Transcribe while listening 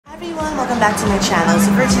everyone, welcome back to my channel.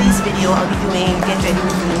 So for today's video, I'll be doing Get Ready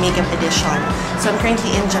With Me Makeup Edition. So I'm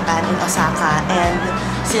currently in Japan, in Osaka, and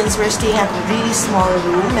since we're staying at a really small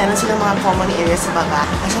room, meron silang mga common areas sa baba.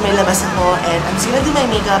 Kasi may labas ako, and I'm just gonna do my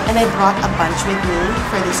makeup, and I brought a bunch with me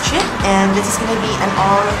for this trip. And this is gonna be an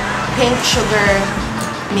all pink sugar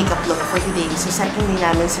makeup look for today. So second day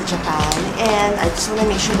namin sa Japan, and I just wanna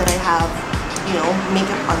make sure that I have, you know,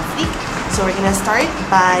 makeup on fleek. So we're gonna start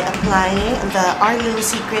by applying the Our Little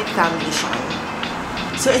Secret foundation.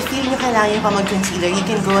 So if feeling nyo kailangan nyo pa mag-concealer, you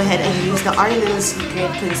can go ahead and use the Our Little Secret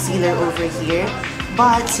concealer over here.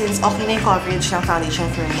 But since okay na yung coverage ng foundation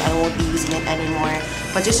for me, I won't be using it anymore.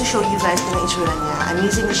 But just to show you guys kung ang itsura niya, I'm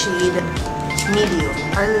using the shade Medium,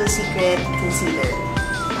 Our Little Secret concealer.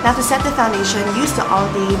 Now to set the foundation, use the All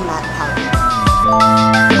Day Matte Powder.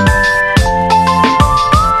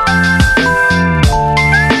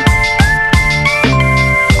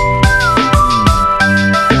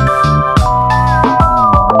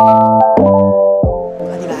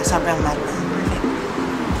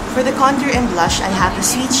 For the contour and blush, I have the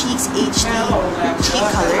Sweet Cheeks HD Cheek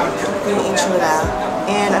Color, yung itsura.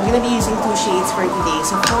 And I'm gonna be using two shades for today.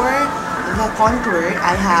 So for the contour,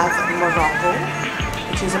 I have Morocco,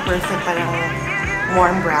 which is a perfect parang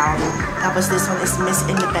warm brown. Tapos this one is Miss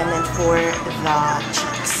Independent for the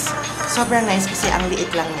cheeks. Sobrang nice kasi ang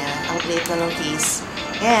liit lang niya. Ang liit lang ng case.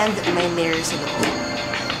 And may mirror sa loob.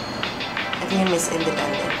 Ito yung Miss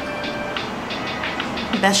Independent.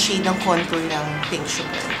 Best shade ng contour ng pink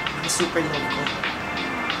sugar. Super love ko.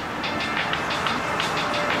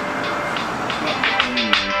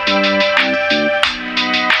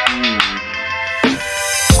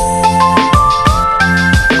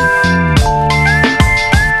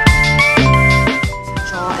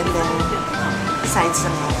 Jaw and then sides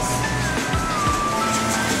ng nose.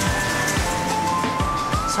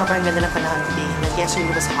 Sobrang ganda ng panahon today. Yesterday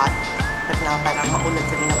was hot, but now parang maulan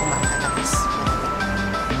ka rin na umaga. Tapos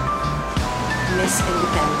Miss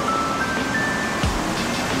Independent.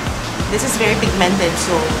 This is very pigmented,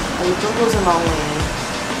 so a little goes a long way.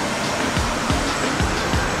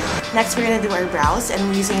 Next, we're gonna do our brows, and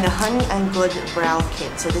we're using the Honey and Good Brow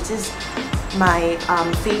Kit. So this is my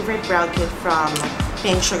favorite brow kit from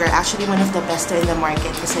Pink Sugar. Actually, one of the best in the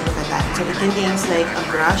market. Kasi look at that. So it contains like a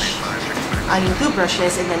brush, two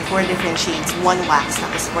brushes, and then 4 different shades. One wax,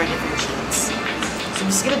 tapos 4 different shades. So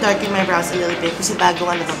I'm just gonna darken my brows a little bit kasi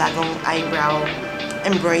bagong eyebrow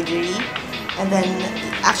embroidery. And then,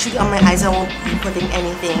 actually on my eyes, I won't be putting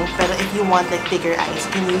anything. But if you want like bigger eyes,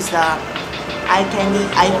 you can use the Eye Candy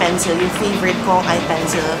eye pencil, your favorite kong eye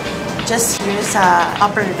pencil, just here sa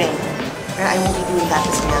upper ring. But I won't be doing that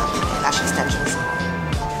kasi nga lash extensions.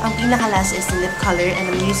 Ang pinaka-last is the lip color,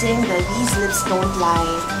 and I'm using the These Lips Don't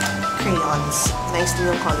Lie crayons. Nice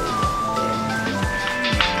little color.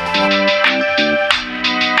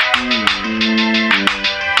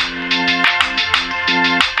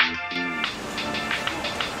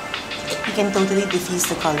 You can totally diffuse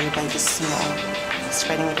the color by just, you know,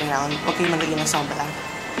 spreading it around. Okay, maglagay ng sobra.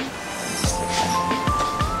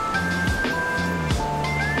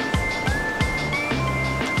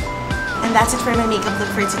 And that's it for my makeup look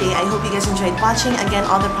for today. I hope you guys enjoyed watching. Again,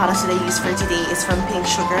 all the products that I used for today is from Pink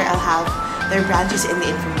Sugar. I'll have their branches in the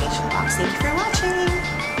information box. Thank you for watching!